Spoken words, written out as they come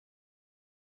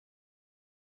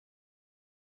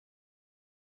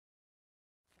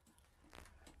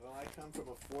Well, I come from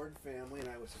a Ford family, and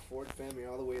I was a Ford family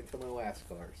all the way until my last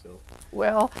car. So.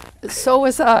 Well, so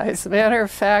was I. As a matter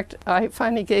of fact, I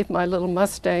finally gave my little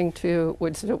Mustang to,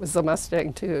 which it was a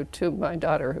Mustang to my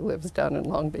daughter who lives down in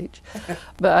Long Beach.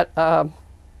 But I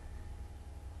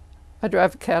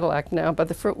drive a Cadillac now, but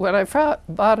when I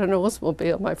bought an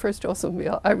Oldsmobile, my first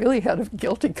Oldsmobile, I really had a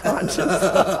guilty conscience.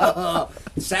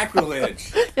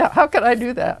 Sacrilege. Yeah, how could I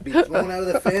do that? Be thrown out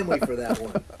of the family for that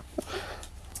one.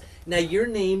 Now, your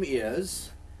name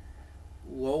is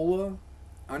Lola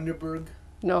Uddenberg?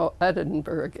 No,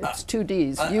 Uddenberg. It's two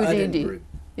D's. UDD. Uddenberg.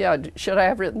 Yeah, should I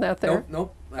have written that there?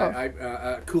 Nope. Oh.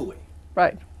 Kooley.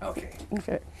 Right. Okay.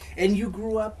 Okay. And you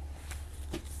grew up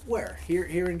where? Here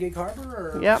in Gig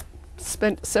Harbor? Or? Yep.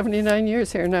 Spent 79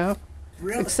 years here now.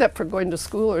 Really? Except for going to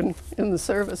school or in the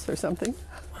service or something.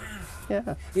 Wow.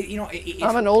 Yeah. You know,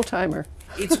 I'm an old timer.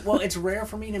 It's rare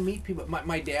for me to meet people.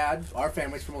 My dad, our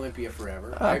family's from Olympia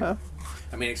forever. Uh-huh.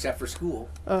 I mean, except for school.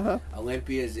 Uh-huh.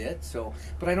 Olympia is it. So,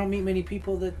 but I don't meet many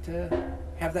people that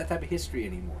have that type of history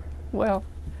anymore. Well,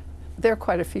 there are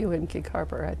quite a few in Gig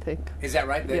Harbor, I think. Is that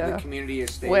right? Yeah. The community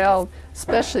is stayed. Well,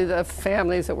 especially the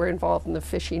families that were involved in the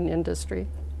fishing industry.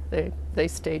 They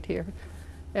stayed here.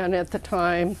 And at the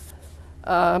time,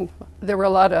 there were a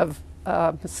lot of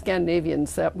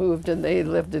Scandinavians that moved, and they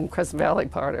lived in Crescent Valley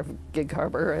part of Gig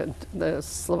Harbor, and the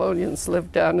Slavonians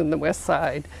lived down in the west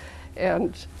side.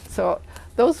 And so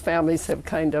those families have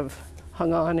kind of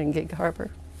hung on in Gig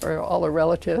Harbor, or all the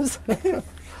relatives.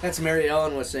 That's Mary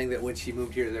Ellen was saying that when she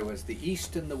moved here, there was the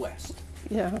east and the west.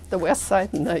 Yeah, the west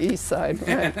side and the east side.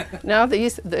 Right. Now the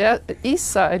east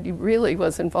side really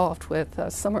was involved with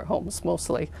summer homes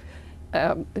mostly,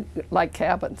 like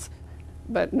cabins.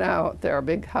 But now there are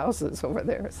big houses over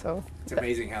there. So it's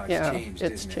amazing how it's changed.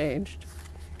 It's changed.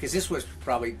 Because this was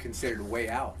probably considered way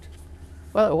out.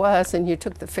 Well, it was, and you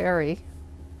took the ferry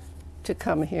to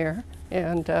come here,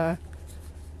 and it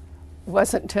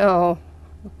wasn't until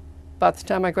about the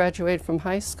time I graduated from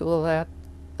high school that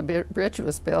the bridge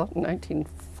was built in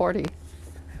 1940.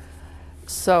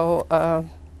 So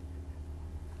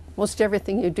most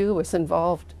everything you do was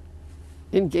involved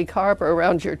in Gig Harbor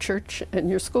around your church and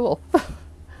your school.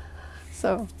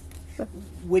 So.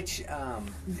 Which,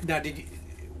 now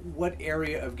what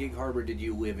area of Gig Harbor did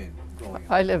you live in growing up?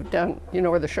 I lived down, you know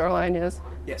where the shoreline is?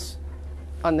 Yes.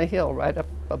 On the hill right up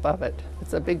above it.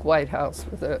 It's a big white house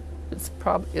with it's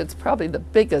probably the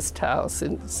biggest house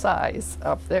in size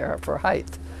up there for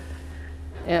height.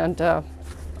 And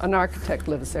an architect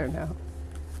lives there now.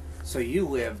 So you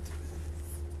lived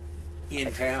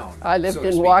in town? I lived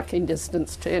in walking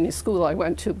distance to any school I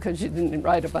went to, because you didn't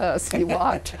ride a bus, you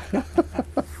walked.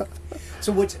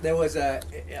 So there was a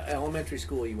elementary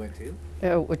school you went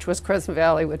to? Which was Crescent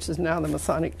Valley, which is now the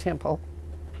Masonic Temple.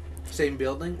 Same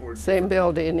building? Or same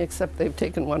building, except they've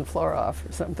taken one floor off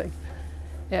or something.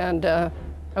 And I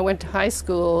went to high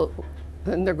school,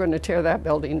 and they're going to tear that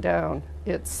building down.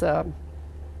 It's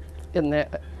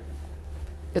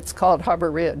it's called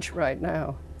Harbor Ridge right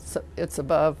now. So it's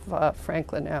above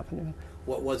Franklin Avenue.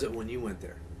 What was it when you went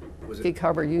there? Was it Gig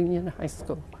Harbor Union High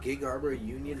School. Gig Harbor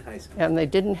Union High School. And they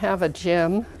didn't have a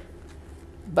gym,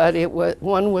 but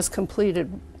one was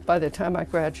completed by the time I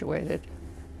graduated.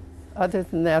 Other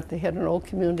than that, they had an old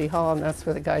community hall, and that's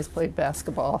where the guys played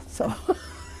basketball. So,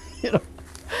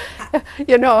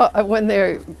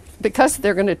 because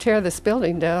they're going to tear this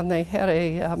building down, they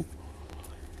had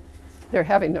they're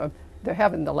having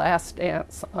the last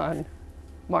dance on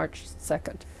March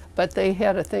 2nd. But they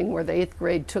had a thing where the 8th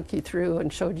grade took you through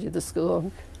and showed you the school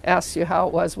and asked you how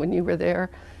it was when you were there.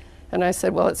 And I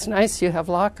said, well, it's nice you have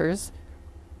lockers.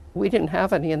 We didn't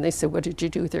have any. And they said, what did you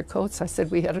do with your coats? I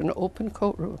said, we had an open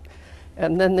coat room.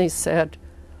 And then they said,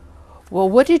 well,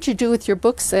 what did you do with your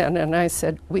books then? And I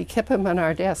said, we kept them on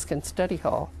our desk in study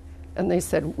hall. And they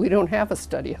said, we don't have a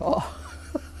study hall.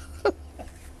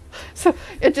 So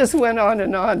it just went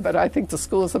on, but I think the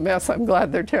school's a mess. I'm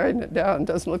glad they're tearing it down. It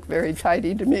doesn't look very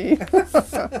tidy to me.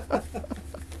 So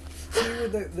you were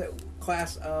the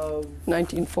class of?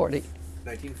 1940.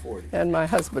 1940. And my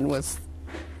husband was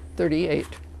 38.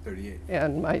 38.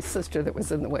 And my sister that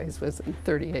was in the ways was in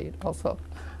 38 also.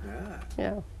 Ah.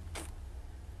 Yeah.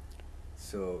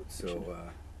 So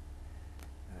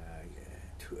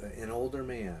an older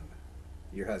man,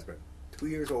 your husband. 2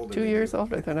 years older. 2 years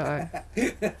older than I.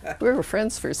 We were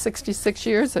friends for 66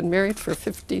 years and married for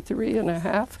 53 and a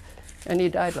half, and he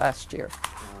died last year. Oh,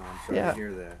 I'm sorry to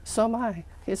hear that. So am I.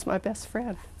 He's my best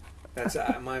friend. That's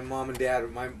my mom and dad.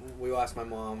 We lost my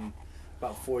mom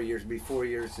about 4 years. It'll be 4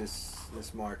 years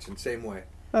this March, and same way.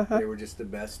 They were just the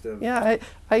best of. Yeah,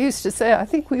 I used to say, I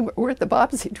think we're the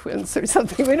Bobbsey twins or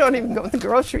something. We don't even go to the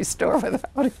grocery store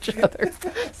without each other.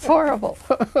 It's horrible.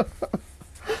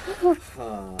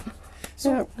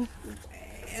 So,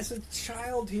 as a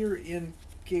child here in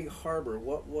Gig Harbor,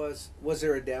 was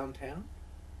there a downtown?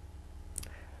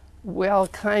 Well,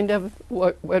 kind of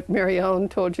what Mary Ellen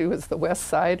told you was the west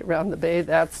side around the bay.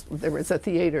 There was a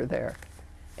theater there.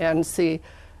 And see,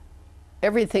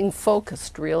 everything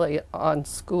focused really on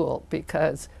school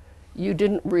because you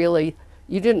didn't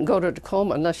go to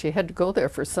Tacoma unless you had to go there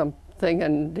for something,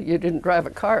 and you didn't drive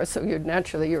a car, so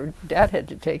naturally your dad had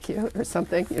to take you or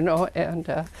something,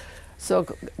 and so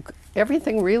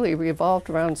everything really revolved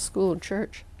around school and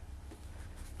church.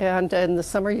 And in the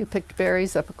summer you picked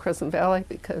berries up at Crescent Valley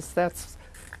because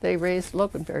they raised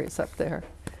loganberries up there.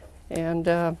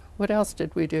 And what else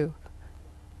did we do?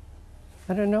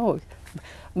 I don't know.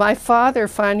 My father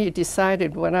finally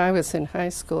decided when I was in high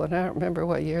school, and I don't remember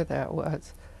what year that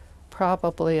was.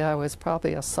 I was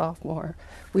probably a sophomore.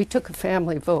 We took a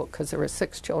family vote because there were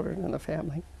 6 children in the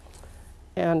family,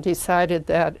 and decided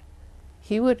that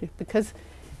because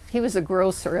he was a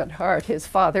grocer at heart. His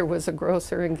father was a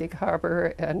grocer in Gig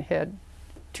Harbor and had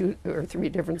 2 or 3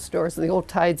 different stores. And the Old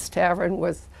Tides Tavern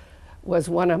was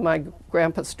one of my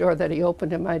grandpa's store that he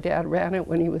opened, and my dad ran it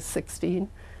when he was 16.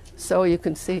 So you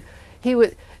can see,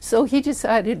 so he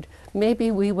decided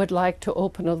maybe we would like to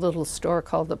open a little store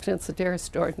called the Peninsula Dairy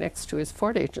Store next to his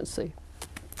Ford agency.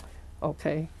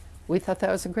 Okay, we thought that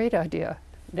was a great idea,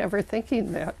 never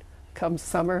thinking that come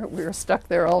summer we were stuck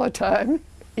there all the time,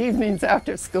 evenings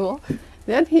after school.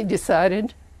 Then he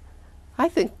decided, I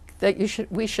think that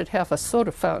we should have a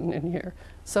soda fountain in here.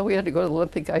 So we had to go to the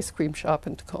Olympic ice cream shop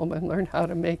in Tacoma and learn how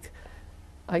to make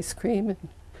ice cream. And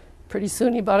pretty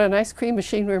soon he bought an ice cream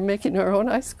machine. We were making our own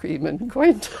ice cream and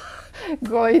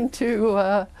going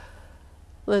to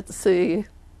let's see,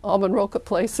 Almond Roca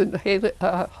Place in Haley,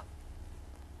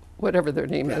 whatever their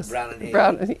name is. Brown and Haley.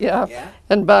 Brown, yeah.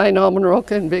 And buying almond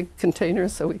roca in big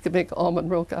containers so we could make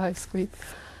almond roca ice cream.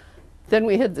 Then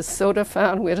we had the soda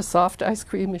fountain. We had a soft ice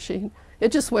cream machine.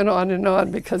 It just went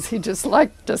on because he just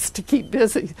liked us to keep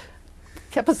busy.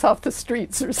 Kept us off the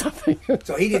streets or something.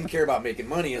 So he didn't care about making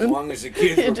money as long as the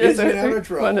kids were busy and out of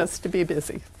trouble. He wanted us to be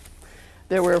busy.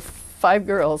 There were 5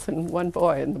 girls and 1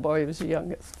 boy, and the boy was the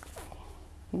youngest.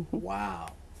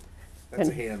 Wow. That's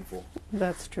a handful.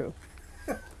 That's true.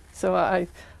 So I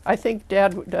think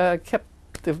Dad kept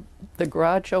the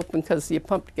garage open because you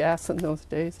pumped gas in those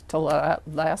days till that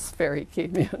last ferry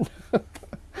came in.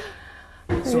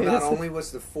 So not only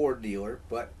was the Ford dealer,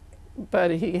 but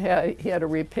he had a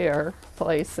repair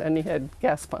place and he had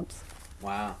gas pumps.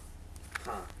 Wow.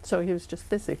 Huh. So he was just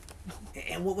busy.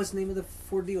 And what was the name of the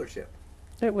Ford dealership?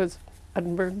 It was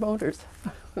Uddenberg Motors.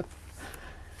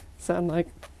 Sound like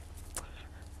a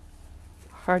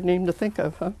hard name to think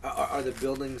of, huh? Are the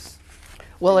buildings?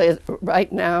 Well,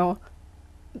 right now,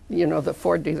 the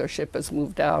Ford dealership has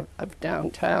moved out of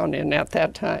downtown, and at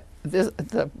that time,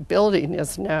 the building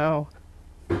is now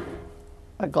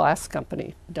a glass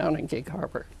company down in Gig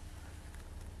Harbor.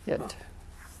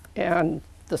 And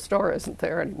the store isn't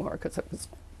there anymore because it was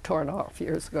torn off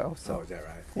years ago. So, oh, is that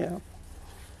right? Yeah.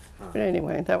 Huh. But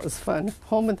anyway, that was fun.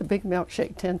 Home with the big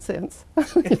milkshake, 10 cents.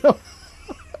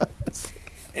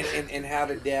 And how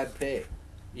did Dad pay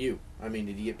you? I mean,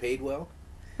 did he get paid well?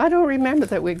 I don't remember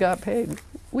that we got paid.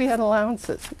 We had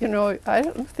allowances. I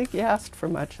don't think you asked for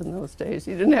much in those days.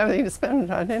 You didn't have anything to spend it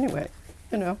on anyway.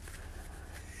 So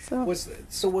was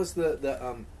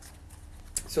the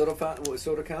soda fountain,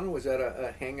 soda counter, was that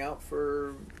a hangout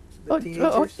for the teenagers?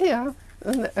 Oh, yeah.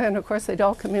 And of course, they'd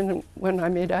all come in, and when I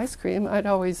made ice cream, I'd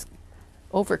always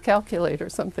overcalculate or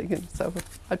something, and so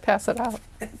I'd pass it out.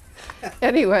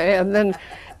 Anyway, and then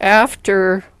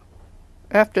after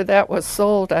that was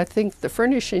sold, I think the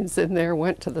furnishings in there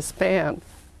went to the Span.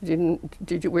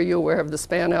 Were you aware of the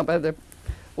Span out by the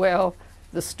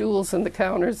stools and the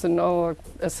counters and all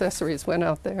accessories went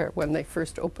out there when they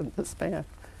first opened the Span.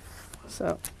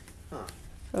 So,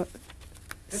 That's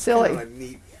silly. Kind of a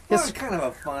neat, it's kind of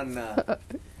a fun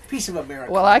piece of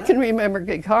America. Well, I can remember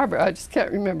Gig Harbor. I just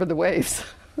can't remember the waves.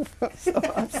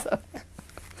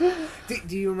 Do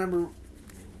you remember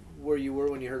where you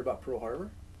were when you heard about Pearl Harbor?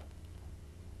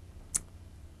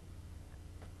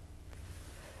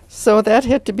 So that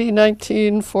had to be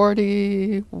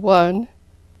 1941.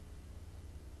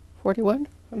 41?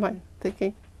 Am I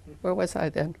thinking? Where was I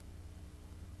then?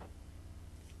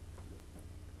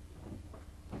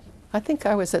 I think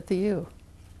I was at the U.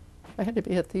 I had to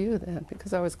be at the U then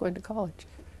because I was going to college.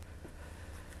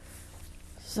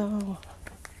 So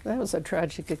that was a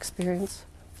tragic experience.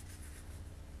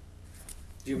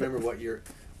 Did you remember what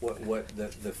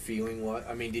the feeling was?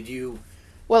 I mean, did you?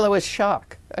 Well, it was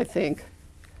shock, I think.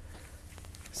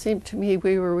 Seemed to me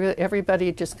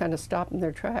everybody just kind of stopped in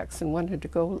their tracks and wanted to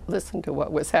go listen to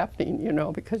what was happening,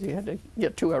 because you had to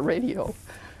get to a radio.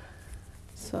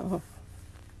 So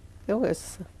it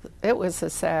was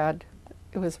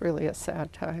really a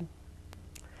sad time.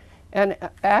 And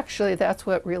actually, that's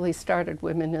what really started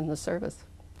women in the service,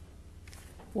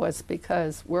 was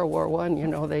because World War I,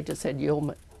 they just had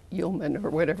yeomen or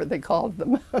whatever they called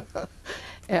them.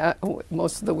 And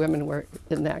most of the women were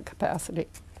in that capacity.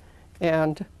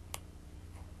 And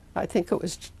I think it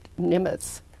was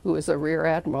Nimitz, who was a rear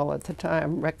admiral at the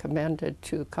time, recommended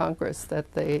to Congress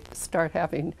that they start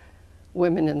having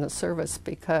women in the service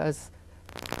because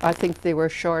I think they were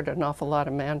short an awful lot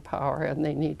of manpower and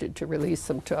they needed to release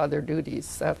them to other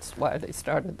duties. That's why they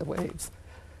started the Waves.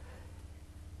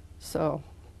 So.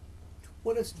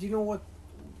 Do you know what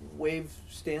WAVE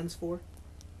stands for?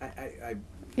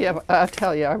 Yeah, I'll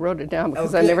tell you, I wrote it down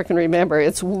because I never can remember.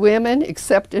 It's Women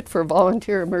Accepted for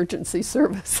Volunteer Emergency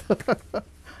Service.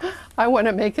 I want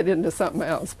to make it into something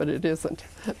else, but it isn't.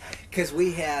 Because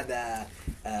we had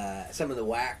some of the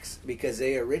WACs, because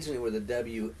they originally were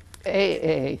the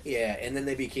AA. Yeah, and then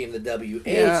they became the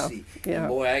WAC. Yeah. And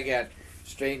boy, I got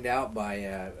straightened out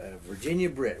by Virginia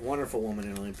Britt, wonderful woman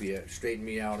in Olympia, straightened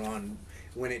me out on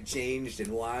when it changed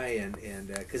and why, and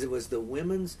because it was the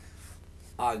Women's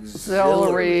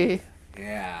Auxiliary.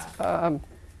 Yeah.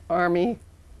 Army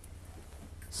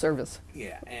Service.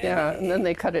 Yeah. And then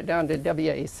they cut it down to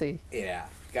WAC. Yeah.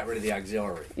 Got rid of the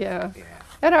auxiliary. Yeah.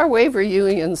 At our wave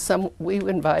reunions, we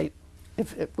invite,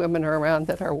 if women are around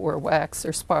that were WACs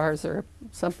or SPARs or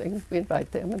something, we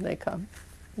invite them and they come.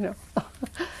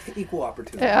 Equal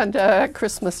opportunity. And at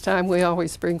Christmas time, we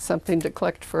always bring something to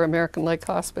collect for American Lake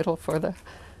Hospital for the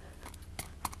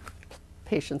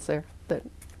patients there that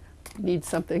need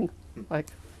something like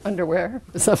underwear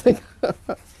or something.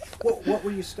 What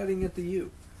were you studying at the U?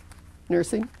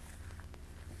 Nursing.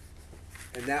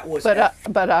 And that was.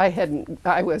 But I hadn't.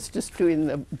 I was just doing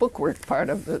the bookwork part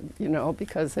of the,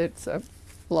 because it's a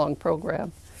long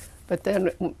program. But then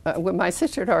when my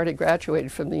sister had already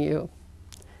graduated from the U,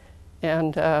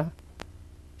 and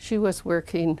she was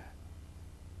working.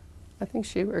 I think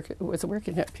she was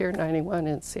working at Pier 91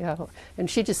 in Seattle, and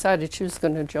she decided she was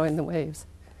going to join the Waves,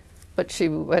 but she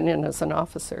went in as an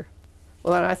officer.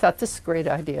 Well, and I thought, this is a great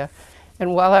idea.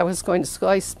 And while I was going to school,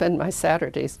 I spent my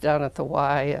Saturdays down at the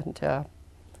Y, and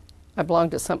I belonged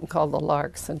to something called the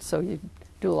Larks, and so you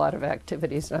do a lot of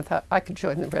activities, and I thought I could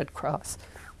join the Red Cross.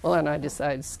 Well, and I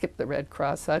decided to skip the Red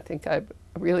Cross. I think I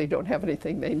really don't have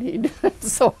anything they need.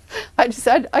 So I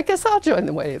decided, I guess I'll join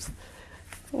the Waves.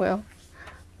 Well,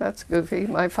 that's goofy.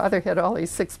 My father had all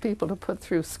these 6 people to put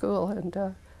through school, and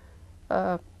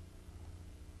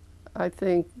I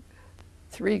think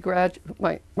 3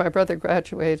 my brother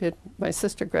graduated. My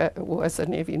sister was a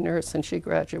Navy nurse, and she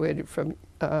graduated from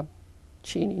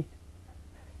Cheney.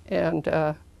 And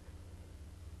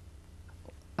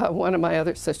one of my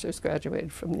other sisters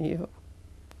graduated from the U,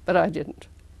 but I didn't.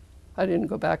 I didn't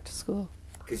go back to school.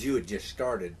 Because you had just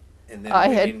started, and then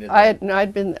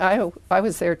I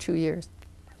was there 2 years,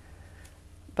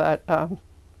 but it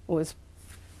was,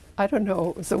 I don't know,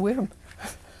 it was a whim.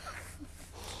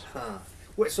 Huh.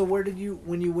 So where did you,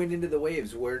 when you went into the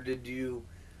Waves, where did you?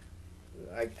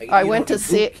 I went to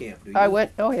camp, I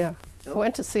went. Oh yeah, I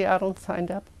went to Seattle,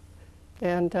 signed up,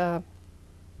 and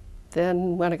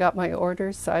then when I got my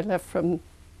orders, I left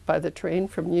by the train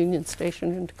from Union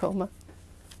Station in Tacoma,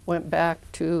 went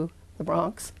back to the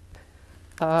Bronx.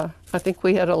 I think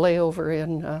we had a layover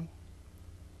in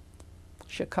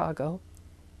Chicago.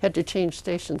 Had to change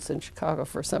stations in Chicago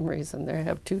for some reason. They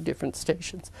have 2 different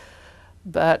stations,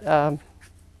 but.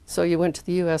 So you went to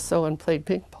the USO and played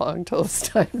ping pong until it was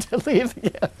time to leave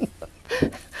again.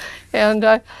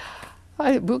 And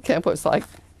boot camp was like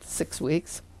 6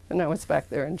 weeks, and I was back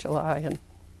there in July, and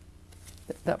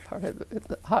that part of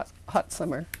the hot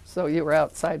summer. So you were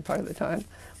outside part of the time,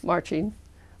 marching,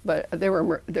 but there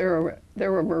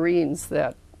were Marines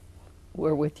that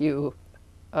were with you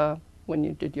when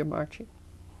you did your marching.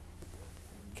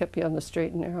 Kept you on the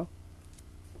straight and narrow.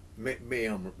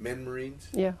 Men Marines?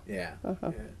 Yeah. Yeah.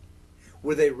 Yeah.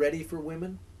 Were they ready for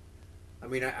women? I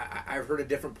mean, I've heard of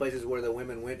different places where the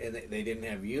women went and they didn't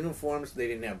have uniforms, they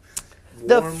didn't have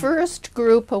The first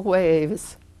group of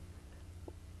Waves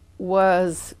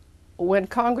was when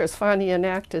Congress finally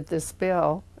enacted this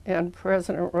bill and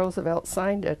President Roosevelt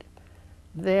signed it.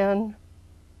 Then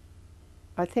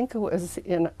I think it was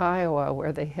in Iowa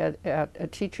where they had, at a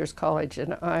teacher's college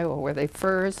in Iowa, where they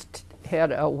first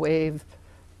had a Wave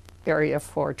area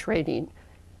for training.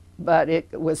 but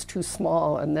it was too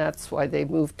small, and that's why they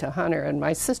moved to Hunter. And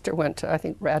my sister went to, I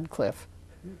think, Radcliffe,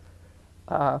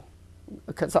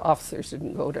 because the officers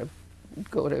didn't go to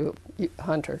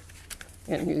Hunter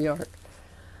in New York.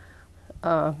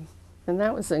 And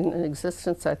that was in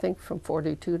existence, I think, from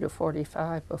 42 to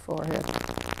 45 before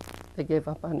they gave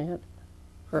up on it.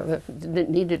 Or they didn't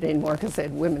need it anymore because they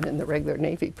had women in the regular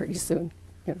Navy pretty soon,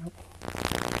 you know.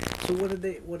 So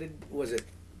was it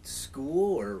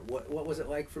school, or what was it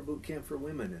like for boot camp for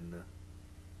women? And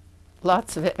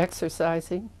Lots of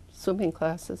exercising, swimming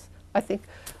classes. I think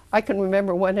I can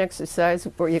remember one exercise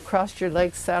where you crossed your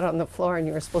legs, sat on the floor, and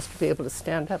you were supposed to be able to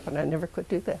stand up, and I never could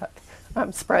do that.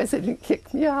 I'm surprised they didn't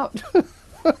kick me out.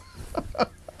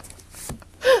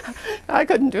 I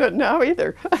couldn't do it now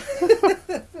either.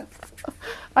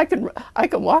 I can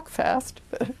walk fast,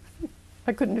 but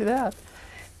I couldn't do that.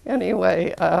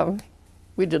 Anyway,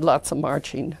 we did lots of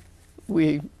marching.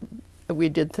 We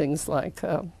did things like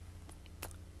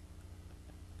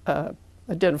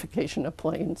identification of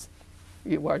planes.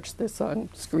 You watch this on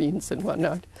screens and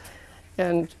whatnot,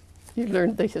 and you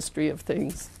learned the history of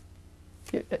things.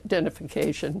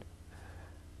 Identification.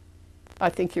 I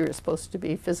think you were supposed to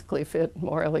be physically fit,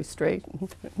 morally straight,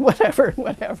 and whatever,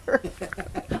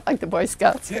 like the Boy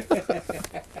Scouts.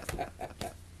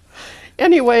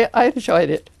 Anyway, I enjoyed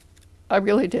it. I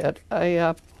really did.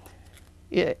 When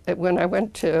I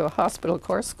went to hospital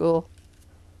corps school,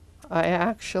 I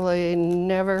actually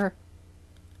never,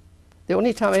 the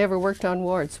only time I ever worked on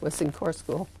wards was in corps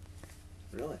school.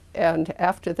 Really? And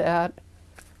after that,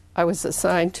 I was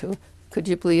assigned to, could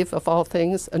you believe, of all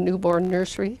things, a newborn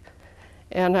nursery.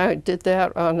 And I did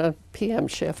that on a PM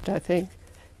shift, I think.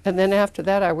 And then after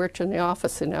that, I worked in the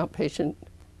office in outpatient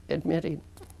admitting.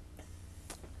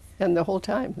 And the whole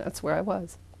time, that's where I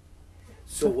was.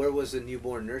 So where was the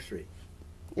newborn nursery?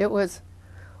 It was,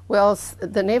 well,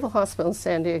 the Naval Hospital in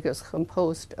San Diego is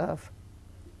composed of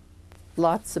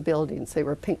lots of buildings. They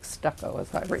were pink stucco,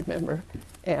 as I remember.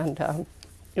 And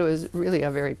it was really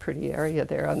a very pretty area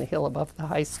there on the hill above the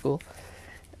high school,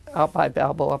 out by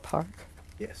Balboa Park.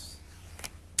 Yes.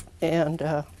 And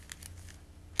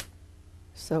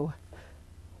so,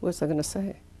 what was I going to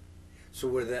say? So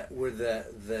were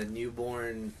the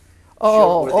newborn?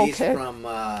 Oh, were these okay. From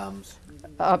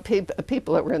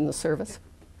People that were in the service.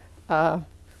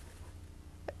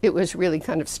 It was really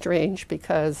kind of strange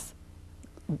because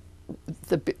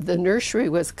the nursery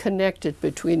was connected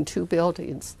between two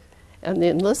buildings, and the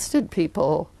enlisted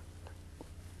people's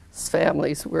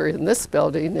families were in this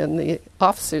building, and the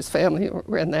officers' family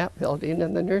were in that building,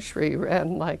 and the nursery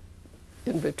ran like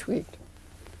in between.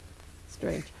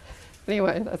 Strange.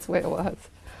 Anyway, that's the way it was.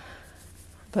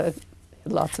 But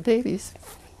lots of babies.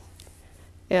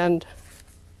 And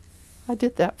I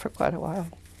did that for quite a while.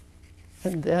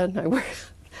 And then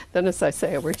then as I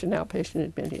say, I worked in outpatient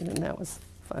admitting, and that was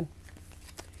fun.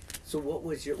 So what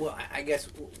was your, well, I guess,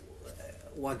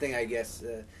 one thing I guess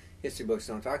history books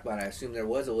don't talk about, I assume there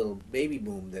was a little baby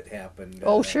boom that happened.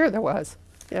 Oh, sure there was.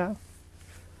 Yeah.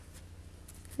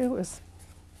 It was.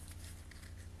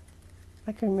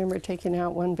 I can remember taking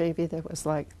out one baby that was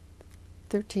like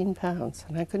 13 pounds,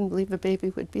 and I couldn't believe a baby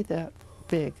would be that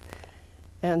big.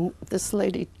 And this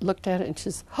lady looked at it and she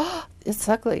says, "Oh, it's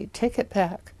ugly, take it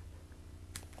back."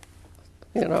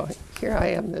 You know, here I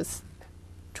am, this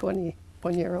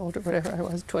 21-year-old or whatever I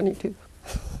was, 22.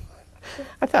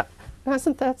 I thought,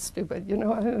 wasn't that stupid? You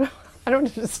know, I don't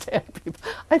understand people.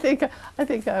 I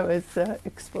think I was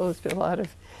exposed to a lot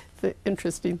of the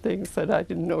interesting things that I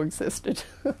didn't know existed.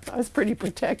 I was pretty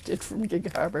protected from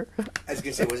Gig Harbor. I was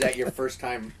going to say, was that your first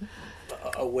time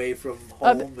away from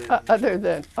home? Other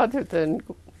than,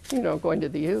 you know, going to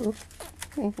the U.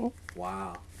 Mm-hmm.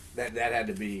 Wow, that had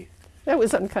to be. That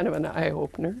was kind of an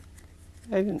eye-opener.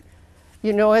 I didn't,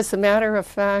 you know, as a matter of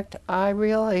fact, I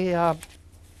really,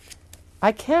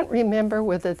 I can't remember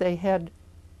whether they had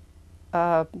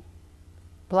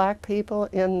black people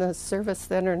in the service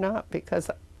then or not,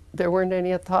 because there weren't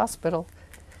any at the hospital.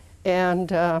 And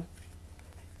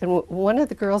one of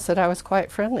the girls that I was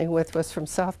quite friendly with was from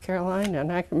South Carolina,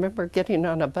 and I can remember getting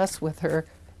on a bus with her.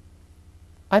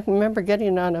 I remember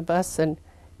getting on a bus, and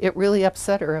it really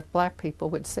upset her if black people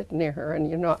would sit near her, and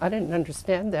you know, I didn't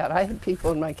understand that. I had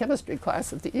people in my chemistry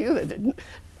class at the U that didn't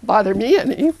bother me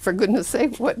any. For goodness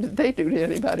sake, what did they do to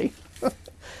anybody?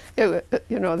 You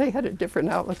know, they had a different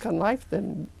outlook on life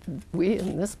than we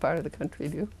in this part of the country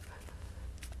do.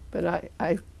 But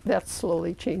that's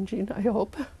slowly changing, I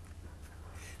hope.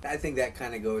 I think that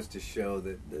kind of goes to show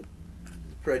that the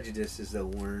prejudice is a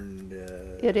learned.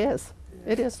 It is.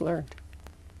 Yeah. It is learned.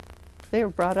 They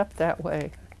were brought up that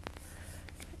way.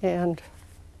 And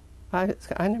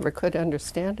I never could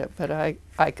understand it, but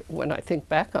when I think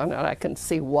back on it, I can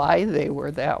see why they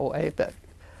were that way, but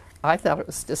I thought it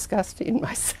was disgusting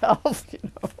myself, you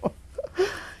know.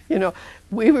 You know,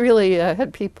 we really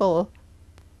had people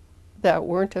that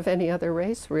weren't of any other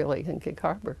race, really, in Gig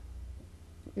Harbor.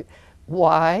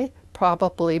 Why?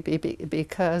 Probably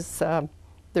because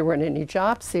there weren't any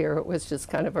jobs here. It was just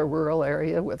kind of a rural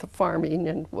area with farming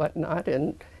and whatnot,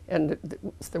 and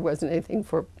there wasn't anything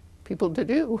for people to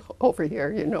do over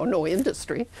here, you know, no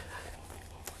industry.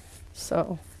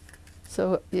 So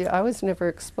yeah, I was never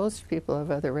exposed to people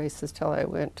of other races till I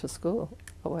went to school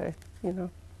away, you know.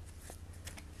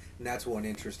 And that's one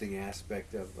interesting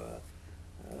aspect of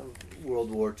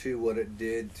World War II, what it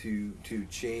did to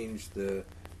change the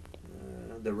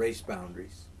race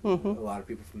boundaries. Mm-hmm. A lot of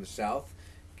people from the South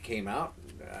came out,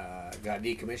 got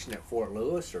decommissioned at Fort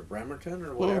Lewis or Bremerton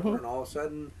or whatever, Mm-hmm. and all of a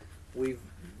sudden we've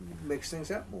mixed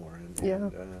things up more. Yeah.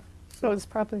 So it's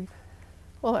probably,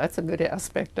 well, that's a good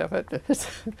aspect of it.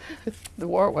 The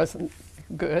war wasn't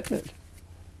good.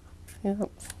 Yeah.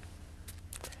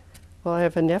 Well, I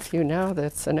have a nephew now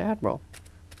that's an admiral.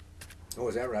 Oh,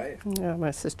 is that right? Yeah,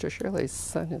 my sister Shirley's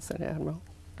son is an admiral,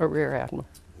 a rear admiral.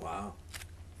 Wow.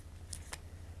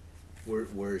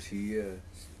 Where's he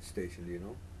stationed, do you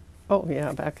know? Oh,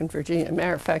 yeah, back in Virginia.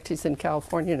 Matter of fact, he's in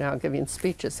California now giving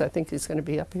speeches. I think he's going to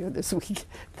be up here this week,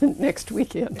 next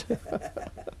weekend.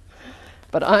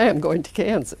 But I am going to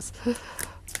Kansas.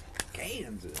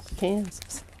 Kansas.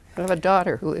 Kansas. I have a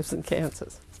daughter who lives in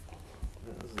Kansas.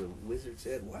 As the wizard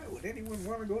said, why would anyone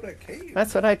want to go to Kansas?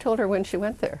 That's what I told her when she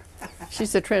went there.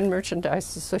 She's a trend merchandise,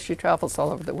 so she travels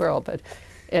all over the world. But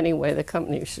anyway, the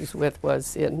company she's with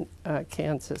was in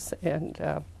Kansas.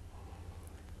 And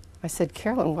I said,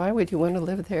 Carolyn, why would you want to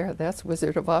live there? That's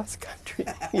Wizard of Oz country.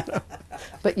 You know?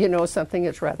 But you know something,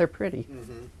 it's rather pretty.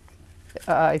 Mm-hmm.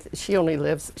 She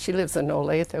lives in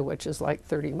Olathe, which is like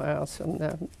 30 miles from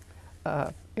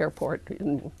the airport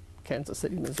in Kansas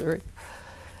City, Missouri.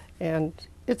 And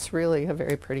it's really a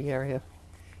very pretty area.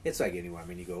 It's like anywhere. I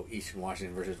mean, you go Eastern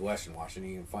Washington versus Western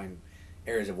Washington, you can find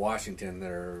areas of Washington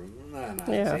that are not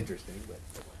Yeah. as interesting. But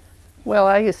Well,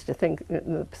 I used to think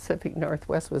the Pacific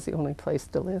Northwest was the only place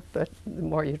to live, but the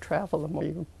more you travel, the more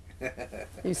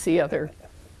you see other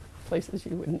places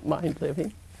you wouldn't mind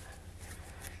living.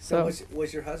 So,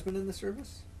 was your husband in the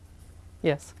service?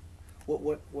 yes,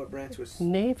 What branch was?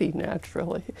 Navy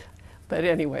naturally. But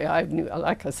anyway,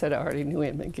 like I said, I already knew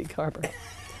him in Gig Harbor.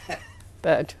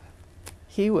 But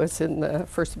he was in the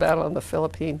first battle in the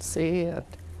Philippine Sea,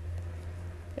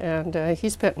 and he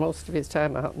spent most of his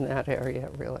time out in that area,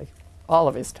 really. All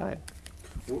of his time.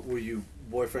 Were you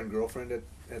boyfriend, girlfriend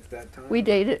at that time?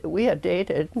 We had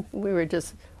dated.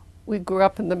 We grew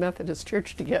up in the Methodist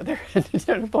Church together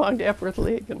and belonged to Epworth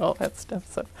League and all that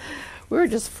stuff. So we were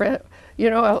just friends. You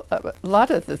know, a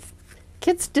lot of the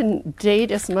kids didn't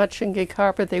date as much in Gig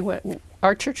Harbor.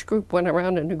 Our church group went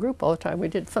around in a group all the time. We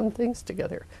did fun things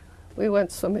together. We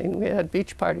went swimming. We had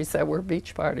beach parties that were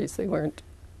beach parties. They weren't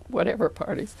whatever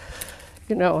parties,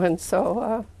 you know. And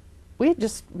so we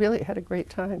just really had a great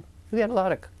time. We had a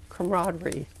lot of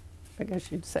camaraderie, I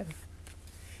guess you'd say.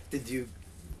 Did you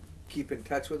keep in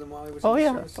touch with him while he was Oh, in the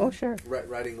yeah. service? Oh, sure.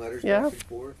 Writing letters Yeah. back and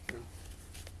forth?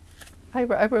 I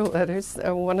wrote letters.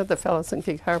 One of the fellows in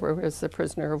Gig Harbor was a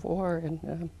prisoner of war,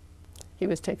 and he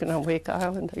was taken on Wake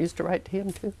Island. I used to write to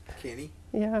him, too. Kenny?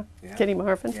 Yeah. Yeah. Kenny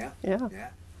Marvin. Yeah. Yeah. Yeah.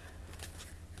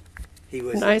 He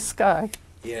was Nice guy.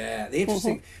 Yeah, the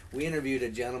interesting. We interviewed a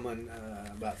gentleman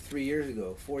about 4 years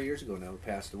ago now, who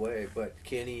passed away. But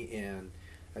Kenny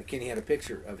had a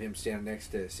picture of him standing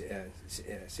next to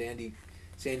Sandy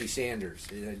Sanders.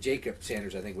 Jacob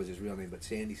Sanders, I think, was his real name, but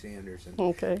Sandy Sanders, and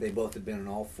Okay. they both had been in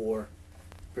all 4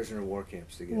 prisoner of war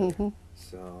camps together. Mhm.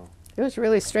 So It was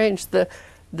really strange.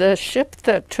 The ship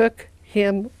that took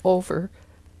him over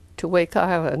to Wake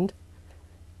Island,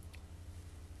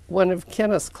 one of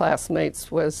Kenneth's classmates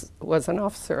was an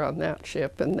officer on that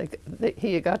ship, and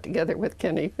he got together with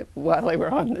Kenny while they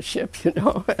were on the ship, you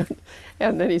know.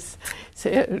 And then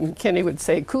and Kenny would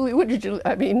say, "Kooley,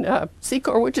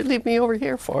 Secor, what'd you leave me over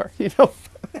here for? You know,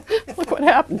 look what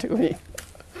happened to me."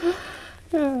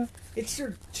 Yeah. it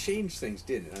sure changed things,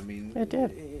 didn't it? I mean, It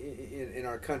did. In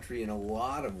our country, in a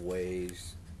lot of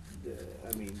ways.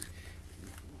 I mean,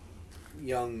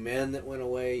 young men that went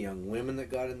away, young women that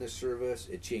got in the service.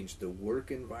 It changed the work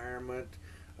environment.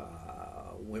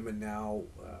 Women now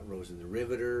rose to the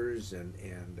riveters, and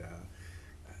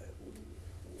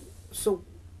so.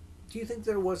 Do you think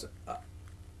there was,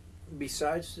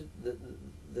 besides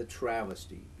the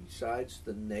travesty, besides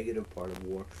the negative part of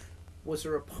war, was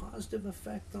there a positive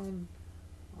effect on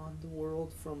the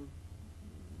world from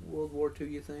World War II,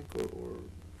 you think, or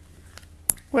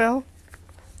Well,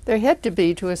 there had to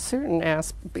be to a certain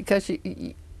aspect because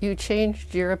you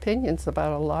changed your opinions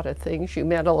about a lot of things. You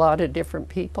met a lot of different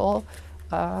people.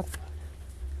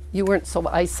 You weren't so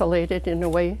isolated in a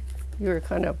way. You were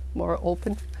kind of more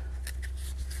open.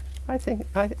 I think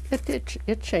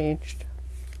it changed.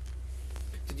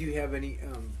 did you have any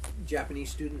Japanese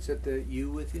students at the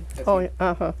U with you? Oh,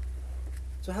 uh-huh.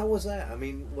 So how was that? I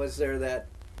mean, was there that?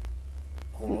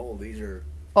 Oh no, these are.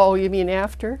 Oh, you mean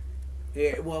after?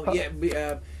 Yeah, well,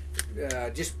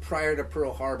 just prior to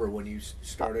Pearl Harbor when you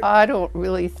started. I don't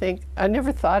really think, I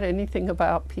never thought anything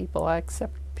about people. I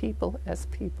accept people as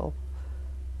people.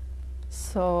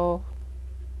 So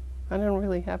I don't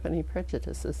really have any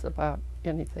prejudices about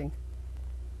anything.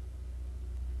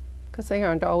 Because they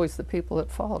aren't always the people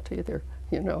at fault either,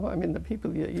 you know, I mean the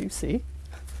people that you see.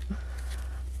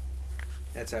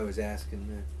 That's I was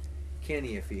asking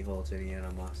Kenny if he holds any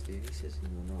animosity, and he says,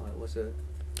 no, it was a.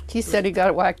 He said he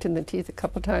got whacked in the teeth a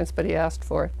couple times, but he asked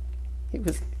for it. He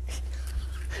was,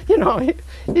 you know,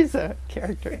 he's a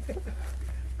character.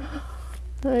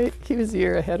 Right. He was a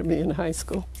year ahead of me in high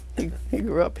school. He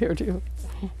grew up here too.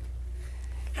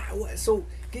 So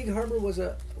Gig Harbor was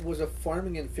a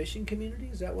farming and fishing community?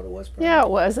 Is that what it was? Probably? Yeah, it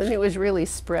was, and it was really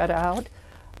spread out.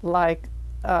 Like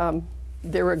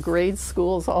there were grade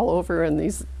schools all over in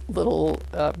these little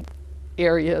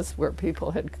areas where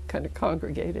people had kind of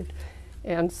congregated.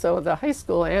 And so the high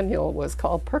school annual was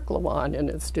called Perklawan, and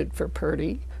it stood for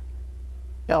Purdy,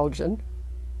 Elgin,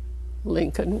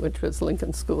 Lincoln, which was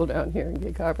Lincoln School down here in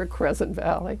Gig Harbor, Crescent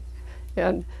Valley.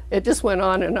 And it just went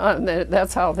on, and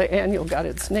that's how the annual got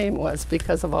its name, was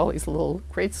because of all these little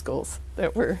grade schools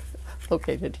that were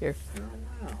located here. Oh,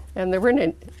 wow. And there weren't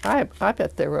any, I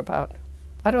bet there were about,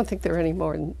 I don't think there were any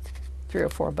more than 3 or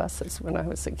 4 buses when I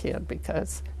was a kid,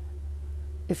 because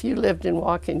if you lived in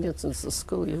walking distance of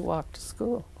school, you walked to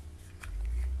school.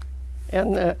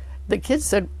 And the kids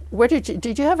said, "Where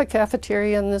did you have a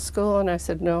cafeteria in this school?" And I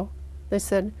said, "No." They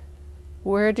said,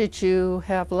 "Where did you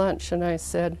have lunch?" And I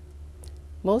said,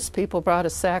 "Most people brought a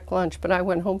sack lunch, but I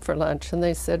went home for lunch." And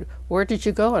they said, "Where did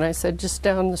you go?" And I said, "Just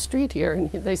down the street here." And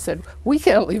they said, "We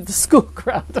can't leave the school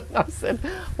ground." And I said,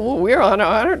 "Well, we're on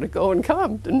honor to go and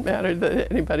come." Didn't matter to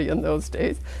anybody in those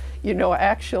days. You know,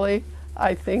 actually,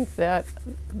 I think that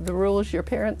the rules your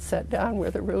parents set down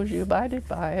were the rules you abided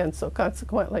by. And so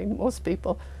consequently, most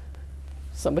people,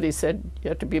 somebody said, "You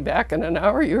have to be back in an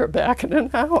hour," you were back in an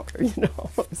hour. You know,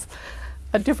 it was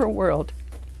a different world.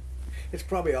 It's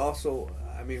probably also,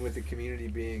 I mean, with the community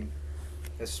being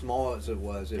as small as it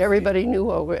was. Everybody knew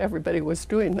what everybody was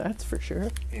doing, that's for sure.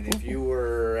 And if you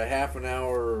were a half an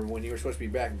hour when you were supposed to be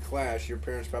back in class, your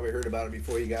parents probably heard about it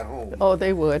before you got home. Oh,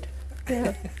 they would.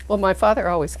 Yeah. Well, my father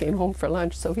always came home for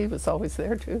lunch, so he was always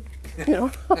there too. You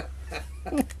know.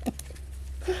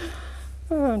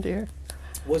 Oh dear.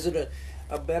 Was it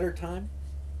a better time?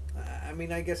 I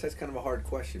mean, I guess that's kind of a hard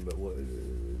question, but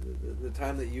the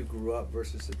time that you grew up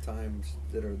versus the times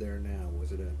that are there now,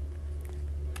 was it a...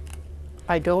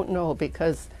 I don't know,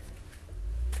 because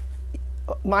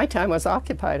my time was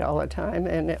occupied all the time,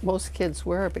 and most kids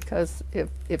were, because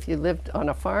if you lived on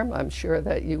a farm, I'm sure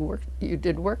that you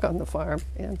did work on the farm,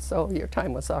 and so your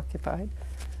time was occupied.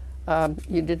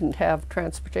 You didn't have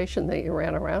transportation that you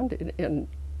ran around in,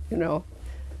 you know.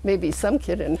 Maybe some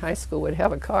kid in high school would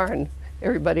have a car and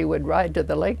everybody would ride to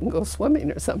the lake and go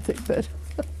swimming or something, but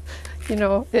you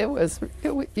know,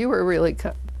 you were really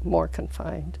more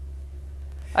confined.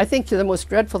 I think the most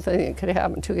dreadful thing that could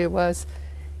happen to you was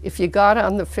if you got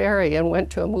on the ferry and went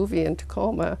to a movie in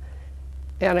Tacoma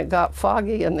and it got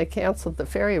foggy and they canceled the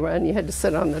ferry run, you had to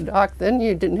sit on the dock, then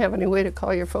you didn't have any way to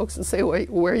call your folks and say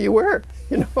where you were,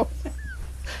 you know.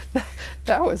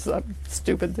 That was a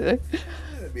stupid thing.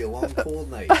 It'd be a long,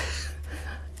 cold night.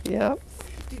 Yeah.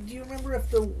 Do you remember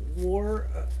if the war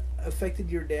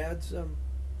affected your dad's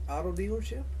auto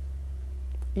dealership?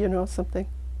 You know something?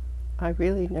 I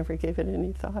really never gave it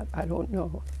any thought. I don't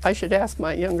know. I should ask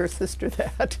my younger sister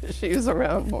that. She was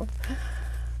around more.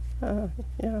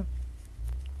 Yeah.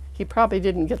 He probably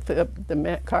didn't get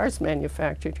the cars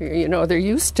manufactured here. You know, there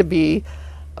used to be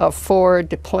a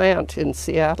Ford plant in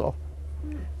Seattle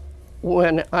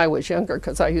when I was younger,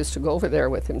 because I used to go over there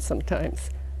with him sometimes.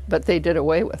 But they did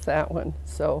away with that one,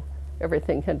 so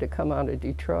everything had to come out of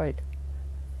Detroit.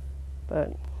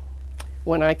 But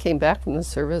when I came back from the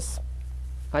service,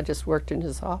 I just worked in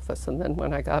his office, and then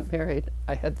when I got married,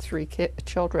 I had 3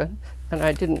 children, and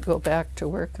I didn't go back to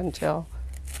work until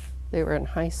they were in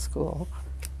high school.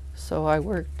 So I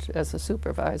worked as a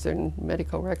supervisor in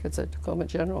medical records at Tacoma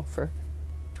General for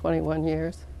 21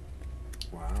 years.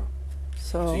 Wow.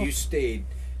 So you stayed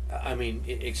I mean,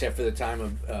 except for the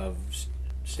time of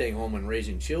staying home and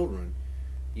raising children,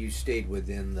 you stayed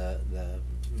within the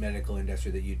medical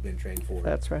industry that you'd been trained for.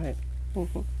 That's right.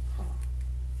 Huh.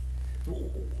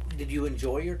 Did you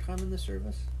enjoy your time in the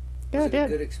service? Yeah, Was I it did. a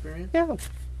good experience? Yeah.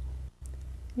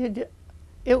 You did.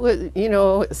 It was,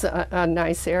 it's a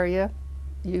nice area.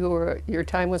 Your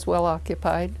time was well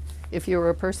occupied. If you were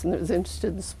a person that was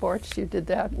interested in sports, you did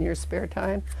that in your spare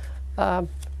time.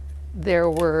 There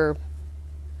was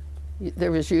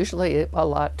usually a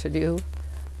lot to do.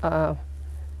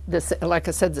 Like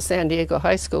I said, the San Diego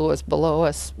High School was below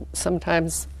us.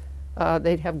 Sometimes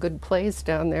they'd have good plays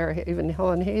down there. Even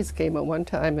Helen Hayes came at one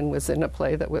time and was in a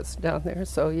play that was down there.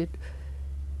 So you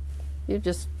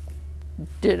just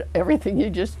did everything you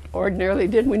just ordinarily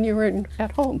did when you were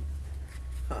at home.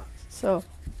 Huh. So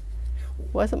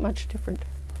it wasn't much different.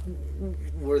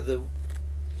 Were the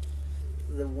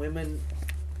women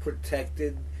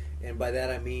protected, and by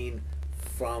that I mean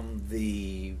from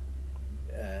the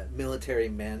military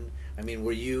men? I mean,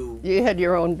 were you? You had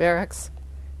your own barracks,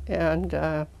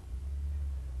 and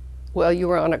well, you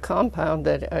were on a compound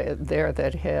that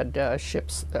that had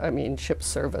ships. I mean, ship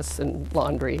service and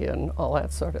laundry and all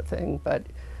that sort of thing. But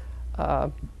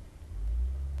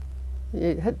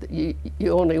you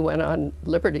only went on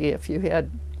liberty if you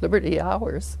had liberty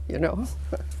hours.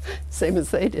 Same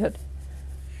as they did.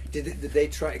 Did they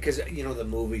try? Because the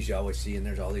movies you always see, and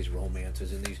there's all these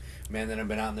romances and these men that have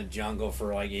been out in the jungle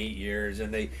for like 8 years,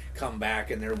 and they come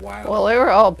back and they're wild. Well, they were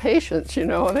all patients,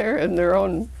 they're in their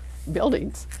own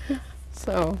buildings.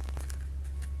 So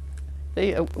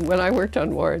when I worked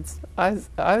on wards, I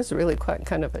was really quite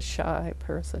kind of a shy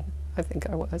person. I think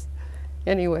I was.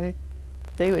 Anyway,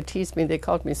 they would tease me. They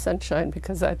called me Sunshine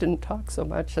because I didn't talk so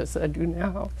much as I do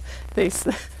now. I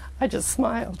just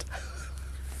smiled.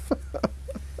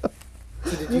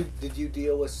 So did you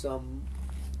deal with some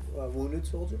wounded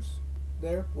soldiers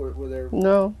there? Were there?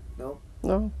 No. No.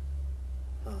 No.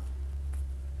 Huh.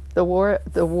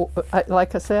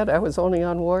 Like I said, I was only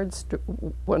on wards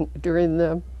during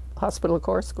the hospital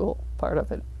corps school part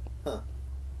of it. Huh.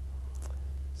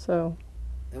 So.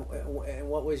 And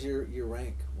what was your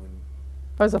rank when?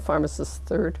 I was a pharmacist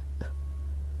third.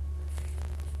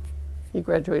 He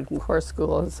graduated from corps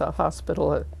school as a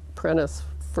hospital apprentice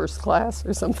first class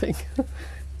or something.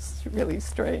 It's really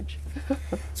strange.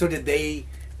 So did they,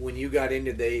 when you got in,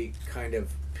 did they kind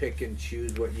of pick and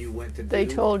choose what you went to do? They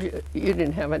told you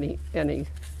didn't have any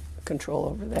control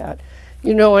over that.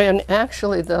 And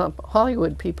actually the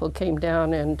Hollywood people came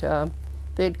down and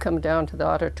they'd come down to the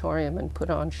auditorium and put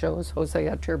on shows. Jose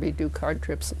Iturbi do card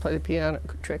trips and play the piano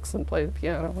tricks and play the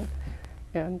piano,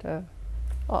 and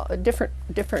different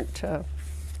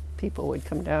people would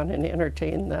come down and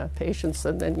entertain the patients,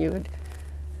 and then you would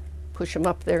push them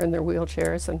up there in their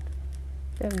wheelchairs, and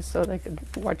so they could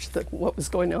watch what was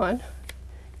going on.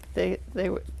 They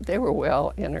were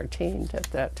well entertained at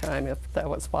that time, if that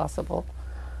was possible.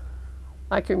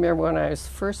 I can remember when I was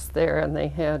first there, and they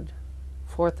had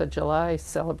 4th of July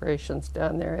celebrations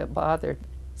down there. It bothered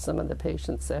some of the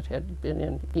patients that had been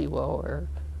in EWO or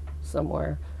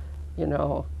somewhere,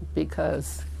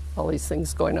 because all these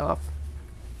things going off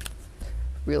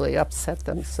really upset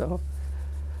them. So,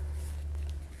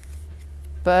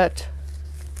 but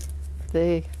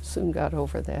they soon got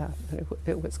over that.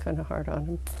 It was kind of hard on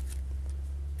them.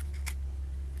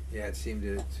 Yeah, it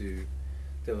seemed to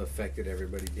have affected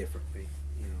everybody differently.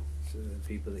 So the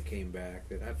people that came back.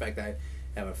 In fact, I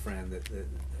have a friend that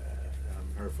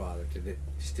her father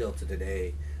still to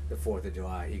today, the 4th of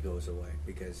July, he goes away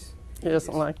because he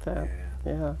doesn't like that.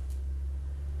 Yeah.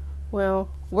 Well,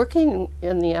 working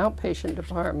in the outpatient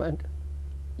department,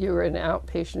 you were an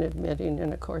outpatient admitting,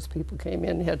 and of course people came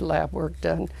in, had lab work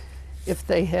done. If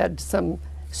they had some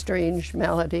strange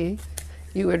malady,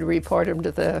 you would report them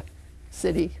to the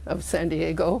city of San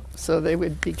Diego, so they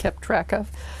would be kept track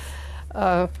of.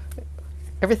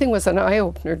 Everything was an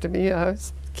eye-opener to me. I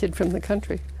was a kid from the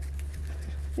country.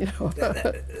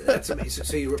 That's amazing.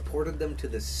 So you reported them to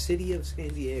the city of San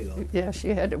Diego? Yeah, she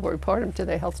had to report them to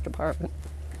the health department.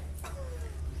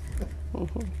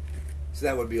 Mm-hmm. So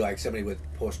that would be like somebody with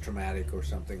post-traumatic or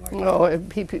something like that? No,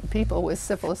 people with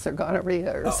syphilis or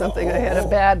gonorrhea or something. They had a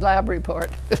bad lab report.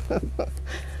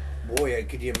 Boy,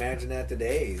 could you imagine that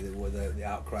today with the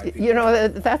outcry?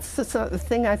 People that's the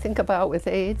thing I think about with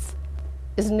AIDS.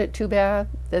 Isn't it too bad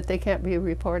that they can't be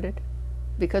reported?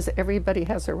 Because everybody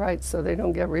has a right, so they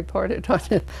don't get reported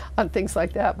on things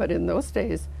like that. But in those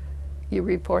days, you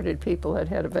reported people that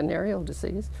had a venereal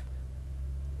disease.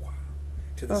 Wow.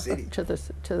 To the city? To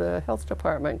the health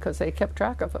department, because they kept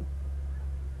track of them.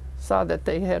 Saw that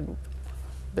they had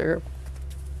their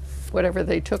whatever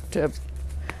they took to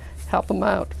help them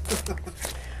out.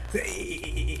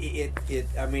 It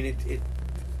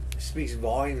speaks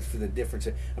volumes for the difference.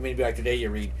 I mean, like today you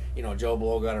read, Joe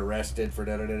Blow got arrested for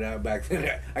da-da-da-da. Back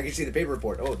then, I can see the paper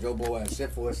report. Oh, Joe Blow has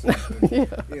syphilis. Yeah.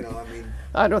 I mean.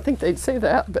 I don't think they'd say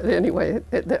that, but anyway,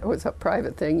 that was a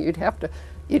private thing. You'd have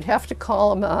to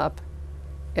call them up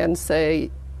and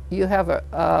say, you have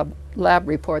a lab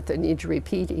report that needs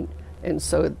repeating. And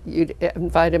so you'd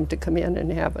invite them to come in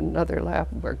and have another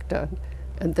lab work done.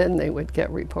 And then they would get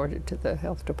reported to the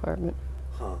health department.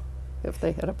 Huh. If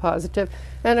they had a positive.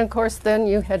 And of course then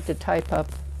you had to type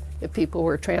up, if people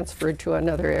were transferred to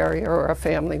another area or a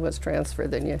family was transferred,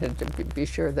 then you had to be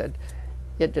sure that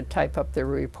you had to type up their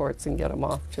reports and get them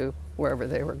off to wherever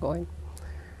they were going.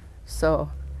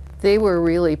 So they were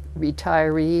really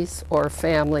retirees or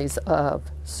families of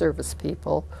service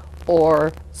people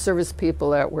or service people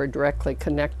that were directly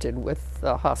connected with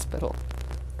the hospital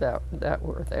that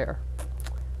were there.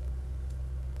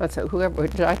 So whoever,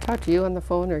 did I talk to you on the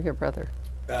phone or your brother?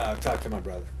 I talked to my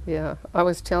brother. Yeah, I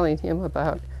was telling him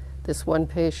about this one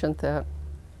patient that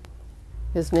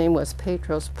his name was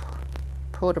Petros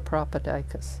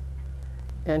Protopropadikis,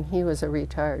 and he was a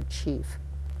retired chief.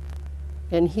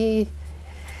 And he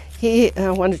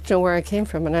wanted to know where I came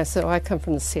from, and I said, oh, I come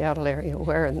from the Seattle area.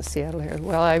 Where in the Seattle area?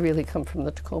 Well, I really come from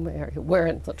the Tacoma area. Where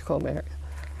in the Tacoma area?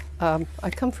 I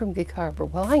come from Gig Harbor.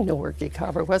 Well, I know where Gig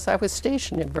Harbor was. I was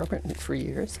stationed in Bremerton for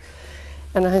years.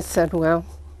 And I said, well,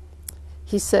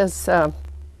 he says,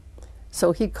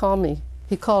 so he called me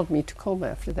Tacoma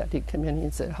after that. He'd come in and he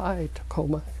said, hi,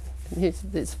 Tacoma. And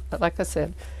he's, like I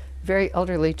said, very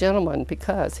elderly gentleman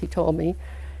because he told me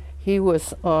he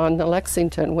was on the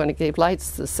Lexington when it gave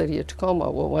lights to the city of Tacoma.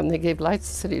 Well, when they gave lights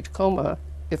to the city of Tacoma,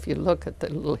 if you look at the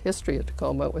little history of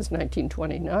Tacoma, it was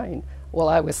 1929. Well,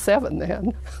 I was 7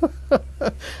 then.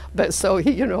 But so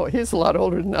he's a lot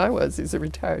older than I was. He's a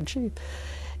retired chief.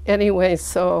 Anyway,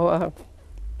 so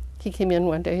he came in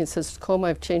one day and says, Tacoma,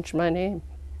 I've changed my name.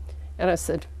 And I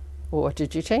said, well, what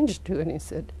did you change it to? And he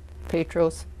said,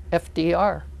 Petros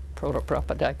FDR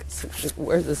Protopropadikis. He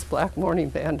wears this black mourning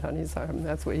band on his arm.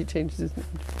 That's what he changed his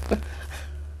name.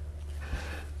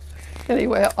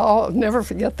 Anyway, I'll never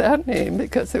forget that name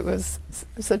because it was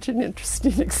such an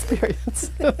interesting experience.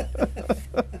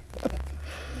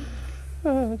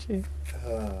 Oh, gee.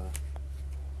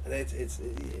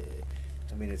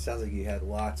 It sounds like you had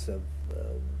lots of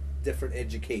different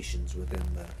educations within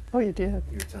Oh, you did.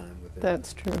 your time within.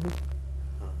 That's true.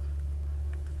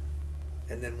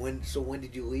 And then when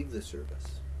did you leave the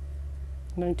service?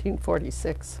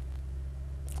 1946.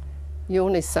 You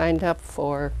only signed up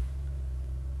for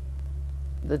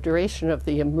the duration of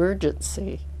the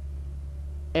emergency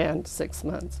and 6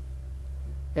 months.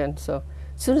 And so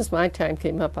as soon as my time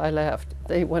came up, I left.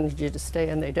 They wanted you to stay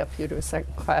and they'd up you to a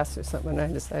second class or something, and I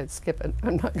decided to skip it.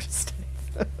 I'm not going to stay.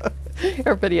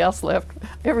 Everybody else left.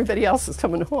 Everybody else is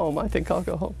coming home. I think I'll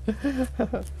go home.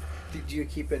 Did you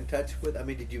keep in touch with,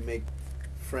 did you make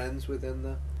friends within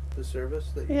the service?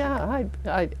 Yeah,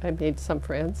 I made some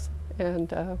friends.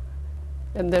 And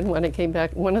then when I came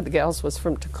back, one of the gals was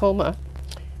from Tacoma.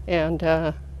 And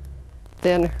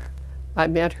then I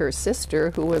met her sister,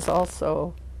 who was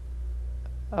also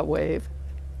a wave,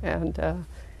 and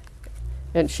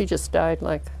she just died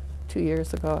like 2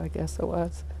 years ago, I guess it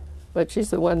was. But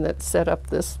she's the one that set up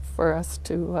this for us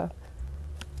to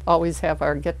always have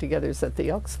our get-togethers at the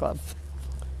Elks Club.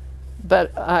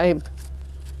 But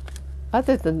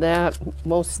other than that,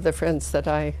 most of the friends that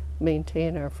I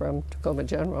maintain are from Tacoma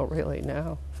General, really,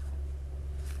 now.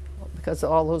 Because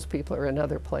all those people are in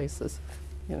other places,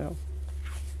 Yeah,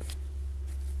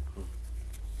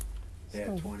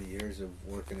 20 years of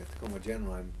working at Tacoma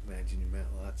General, I imagine you met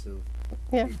lots of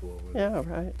people over there. Yeah,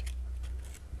 right.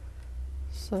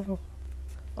 So,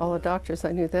 all the doctors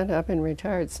I knew then, I've been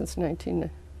retired since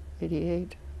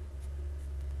 1988.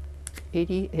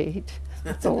 88.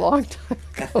 That's a long time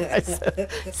ago.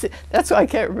 See, that's why I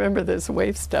can't remember this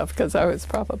wave stuff, because I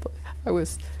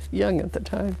was young at the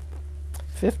time.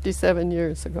 57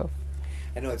 years ago.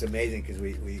 I know it's amazing because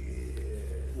we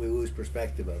lose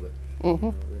perspective of it. Mm-hmm.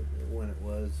 When it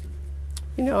was.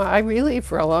 I really,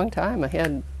 for a long time, I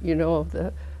had,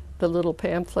 the little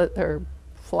pamphlet or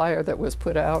flyer that was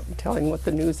put out telling what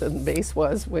the news of the base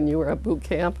was when you were at boot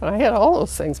camp. And I had all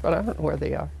those things, but I don't know where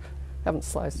they are. Haven't the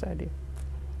slightest idea.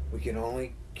 We can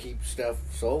only keep stuff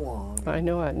so long. I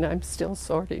know it, and I'm still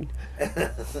sorting.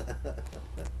 I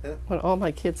want all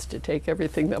my kids to take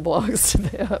everything that belongs to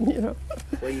them,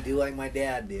 Well, you do like my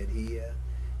dad did.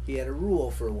 He had a rule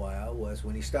for a while, was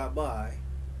when he stopped by,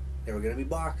 there were going to be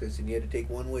boxes, and you had to take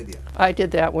one with you. I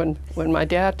did that when my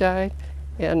dad died,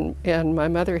 And my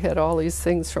mother had all these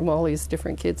things from all these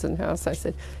different kids in the house. I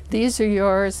said, these are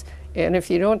yours, and if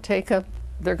you don't take them,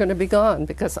 they're going to be gone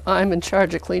because I'm in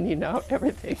charge of cleaning out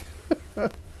everything.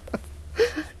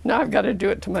 Now I've got to do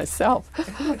it to myself.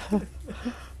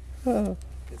 Oh,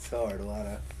 It's hard. A lot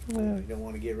of you don't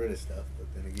want to get rid of stuff, but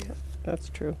then again, that's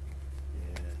true.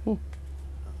 yeah.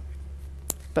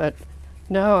 But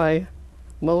now I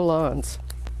mow lawns.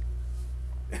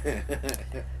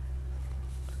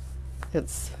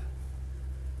 It's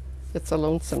a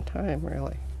lonesome time,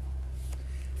 really.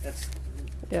 That's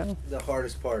Yeah, the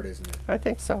hardest part, isn't it? I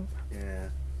think so. Yeah.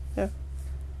 Yeah.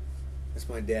 That's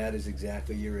my dad is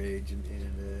exactly your age,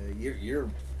 and you're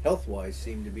health-wise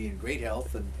seem to be in great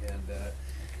health, and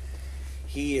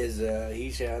he is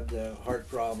he's had heart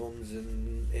problems,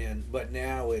 but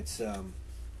now it's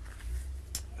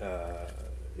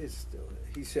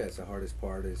he says the hardest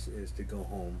part is to go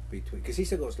home because he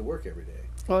still goes to work every day,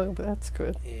 Well, that's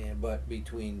good. but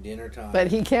between dinner time. But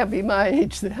he can't be my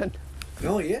age then.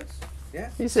 No, he is. Yeah.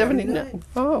 He's 79.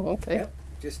 Oh, okay. Yep.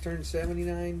 Just turned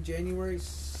 79 January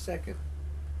 2nd.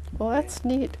 Well, that's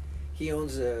neat. He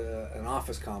owns an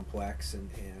office complex, and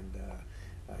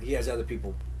he has other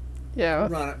people Yeah.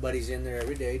 run it, but he's in there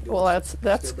every day. Well, that's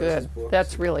still does his good. books.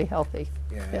 That's really healthy.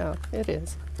 Yeah. Yeah, it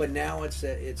is. But now it's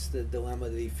the dilemma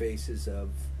that he faces of,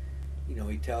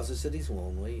 he tells us that he's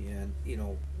lonely, and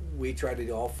we try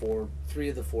to three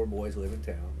of the four boys live in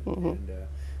town, and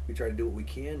we try to do what we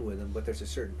can with him. But there's a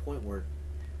certain point where,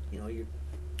 you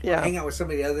hang out with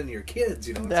somebody other than your kids.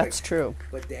 It's That's like, true.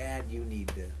 But Dad, you need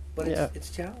to. But Yeah. it's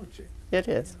challenging. It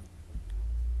is.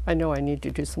 I know I need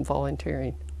to do some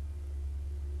volunteering.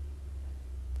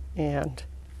 And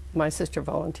my sister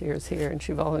volunteers here, and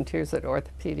she volunteers at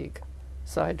orthopedic.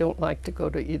 So I don't like to go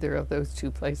to either of those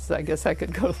two places. I guess I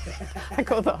could go. I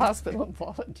go to the hospital and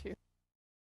volunteer.